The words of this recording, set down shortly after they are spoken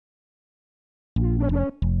Hi,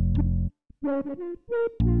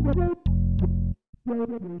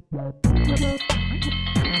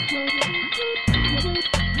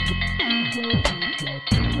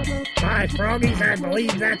 Froggies, I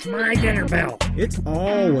believe that's my dinner bell. It's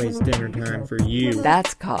always dinner time for you.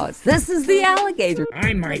 That's 'cause this is the alligator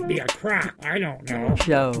I might be a croc, I don't know.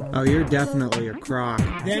 show. Oh, you're definitely a croc.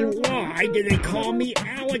 Then why do they call me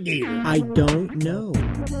alligator? I don't know.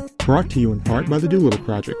 Brought to you in part by the Doolittle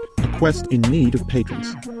Project, a quest in need of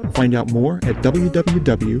patrons. Find out more at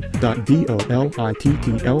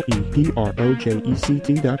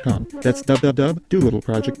www.DOLITTLEPROJECT.com. That's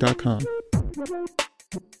www.doolittleproject.com.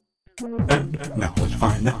 And now let's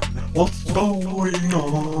find out what's going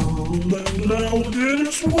on. The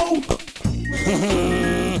alligator's woke.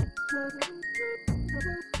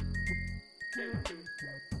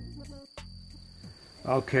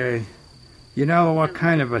 Okay, you know what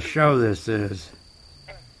kind of a show this is?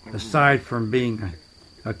 Aside from being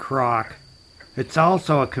a croc, it's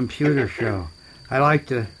also a computer show. I like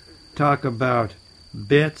to talk about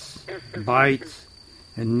bits, bytes,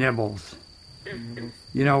 and nibbles.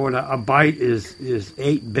 You know what a byte is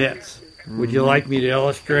 8 bits. Would you like me to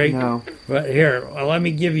illustrate? No. But here, let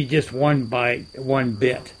me give you just one byte, 1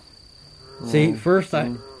 bit. See, first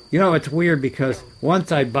you know, it's weird because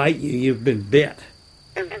once I bite you, you've been bit.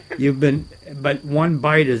 But 1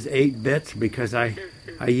 byte is 8 bits because I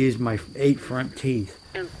use my 8 front teeth.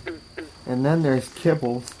 And then there's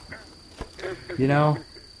kibbles. You know,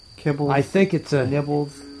 Kibbles. I think it's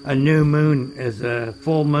nibbles. a new moon is a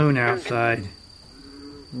full moon outside.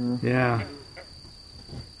 Yeah.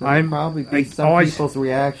 That'll probably be some people's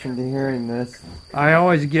reaction to hearing this. I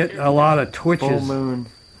always get a lot of twitches. Full moon.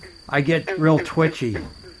 I get real twitchy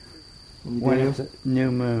when do? it's a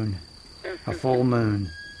new moon, a full moon,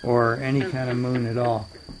 or any kind of moon at all.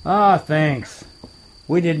 Ah, thanks.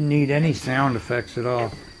 We didn't need any sound effects at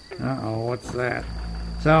all. Uh-oh, what's that?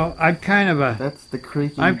 So I'm kind of a... That's the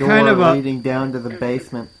creaking I'm door kind of leading down to the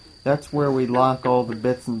basement. That's where we lock all the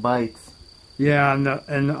bits and bytes. Yeah,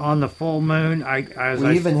 and on the full moon,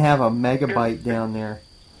 we even have a megabyte down there.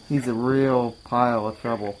 He's a real pile of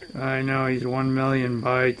trouble. I know, he's 1 million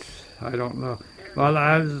bytes. I don't know. Well,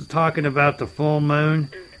 I was talking about the full moon,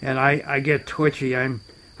 and I get twitchy. I'm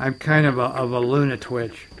kind of a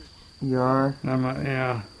LunaTwitch. You are?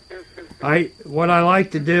 Yeah. What I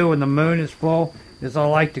like to do when the moon is full is I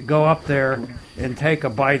like to go up there and take a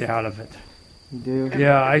bite out of it. You do?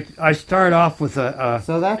 Yeah, I start off with a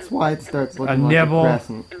so that's why it starts looking a like nibble, a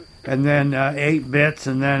crescent. and then 8 bits,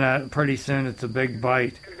 and then pretty soon it's a big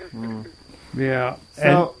bite. Yeah.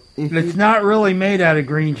 So and it's not really made out of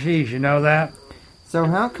green cheese, you know that? So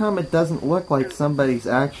how come it doesn't look like somebody's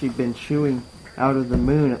actually been chewing out of the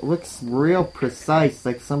moon? It looks real precise,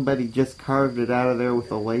 like somebody just carved it out of there with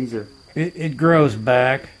a laser. It grows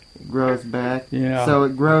back. It grows back. Yeah. So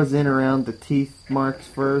it grows in around the teeth marks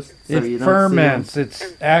first. So It you don't ferments. See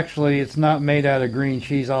It's not made out of green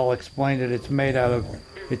cheese. I'll explain it. It's made out of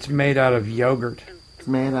yogurt. It's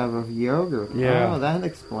made out of yogurt. Yeah. Oh, that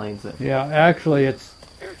explains it. Yeah, actually,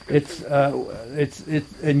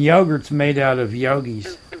 and yogurt's made out of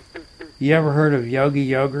yogis. You ever heard of Yogi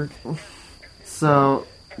yogurt? So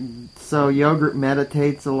yogurt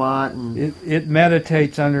meditates a lot, and it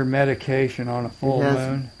meditates under medication on a full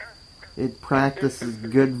moon. It practices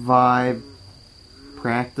good vibe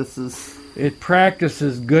practices. It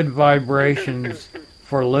practices good vibrations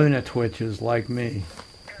for LunaTwitches like me.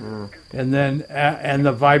 And then and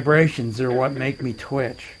the vibrations are what make me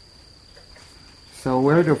twitch. So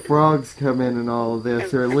where do frogs come in all of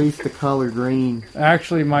this, or at least the color green?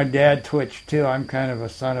 Actually, my dad twitched too. I'm kind of a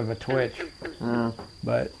son of a twitch.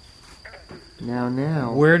 But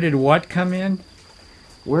now, where did what come in?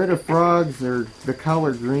 Where do frogs or the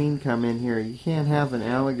color green come in here? You can't have an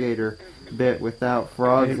alligator bit without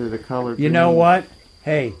frogs or the color green. You know what?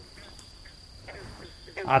 Hey,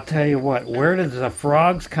 I'll tell you what. Where does the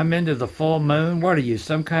frogs come into the full moon? What are you,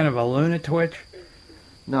 some kind of a LunaTwitch?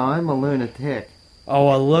 No, I'm a lunatic.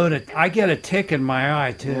 Oh, a lunatic. I get a tick in my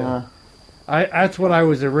eye, too. Yeah. That's what I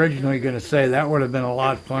was originally going to say. That would have been a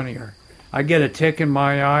lot funnier. I get a tick in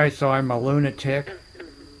my eye, so I'm a lunatic.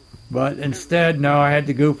 But instead, no, I had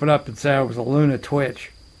to goof it up and say I was a LunaTwitch.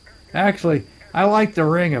 Actually, I like the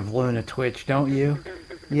ring of LunaTwitch, don't you?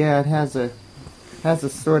 Yeah, it has a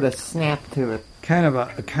sort of snap to it. Kind of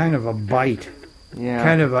a bite. Yeah.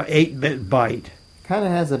 Kind of a 8-bit bite. Kind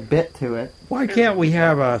of has a bit to it. Why can't we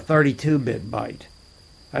have a 32-bit bite?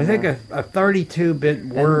 I think a 32-bit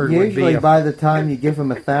word would be usually by the time you give them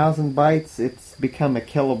 1,000 bytes, it's become a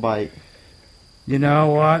kilobyte. You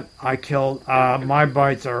know what? My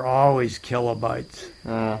bytes are always kilobytes.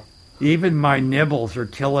 Even my nibbles are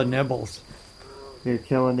killer nibbles. They're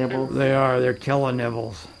killer nibbles? They are. They're killer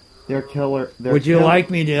nibbles. They're killer... Would you like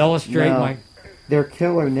me to illustrate my... They're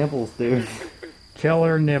killer nibbles, dude.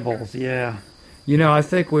 Killer nibbles, yeah. You know, I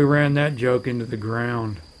think we ran that joke into the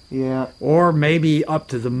ground. Yeah. Or maybe up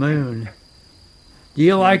to the moon. Do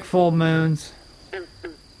you like full moons?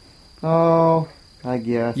 Oh, I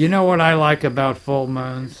guess. You know what I like about full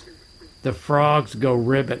moons? The frogs go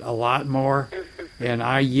ribbit a lot more, and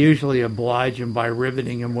I usually oblige them by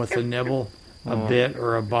riveting them with a nibble, a bit,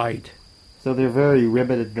 or a bite. So they're very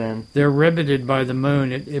riveted then. They're riveted by the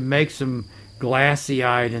moon. It makes them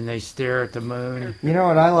glassy-eyed, and they stare at the moon. You know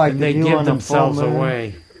what I like to they do give on themselves a full moon?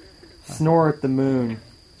 away. Snore at the moon.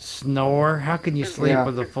 Snore? How can you sleep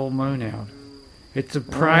with the full moon out? It's a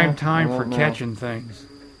prime time for catching things.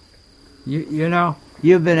 You know,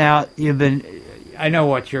 you've been out, I know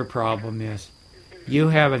what your problem is. You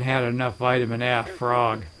haven't had enough vitamin F,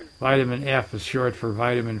 frog. Vitamin F is short for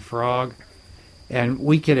vitamin frog. And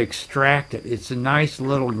we can extract it. It's a nice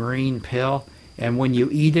little green pill. And when you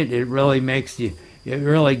eat it, it really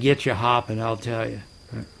gets you hopping, I'll tell you.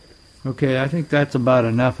 Okay, I think that's about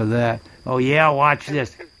enough of that. Oh yeah, watch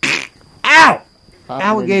this. Ow!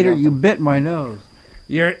 Alligator, you bit my nose.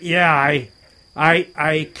 I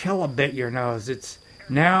kill a bit your nose. It's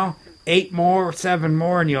now 7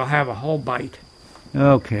 more, and you'll have a whole bite.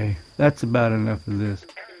 Okay, that's about enough of this.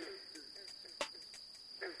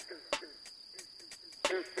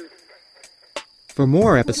 For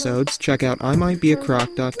more episodes, check out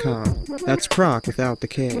imightbeacroc.com. That's croc without the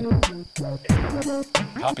K.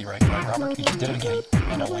 Copyright by Robert E. Diddy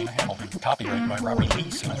and Elena Hamilton. Copyright by Robert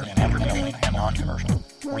E. Simmons and Elena Hamilton. Non-commercial.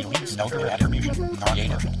 Release no attribution.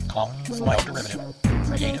 Non-creative. Commons. No derivative.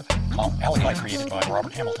 Creative. Alligator created by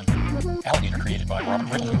Robert Hamilton. Alligator created by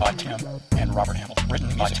Robert. Written by Tim and Robert Hamilton.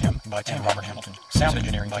 Written by Tim and Robert Hamilton. Sound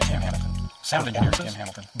engineering by Tim Hamilton. Sound engineer Tim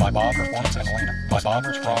Hamilton. By Bob Performance and Elena. By Bob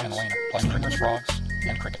Frogs and Elena. Plus numerous frogs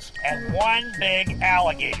and crickets. And one big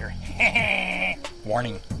alligator.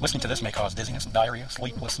 Warning. Listening to this may cause dizziness, diarrhea,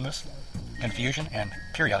 sleeplessness, confusion, and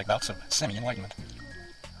periodic bouts of semi-enlightenment.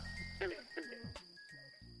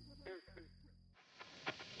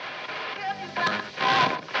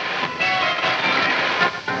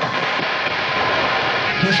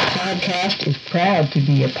 This podcast is proud to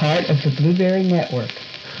be a part of the Blueberry Network.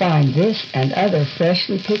 Find this and other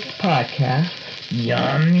freshly picked podcasts,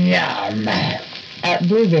 yum yum, at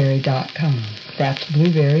blueberry.com. That's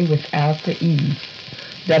blueberry without the E.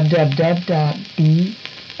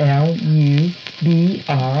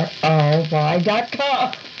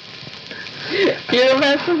 www.blueberry.com. You're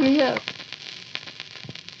messing me up.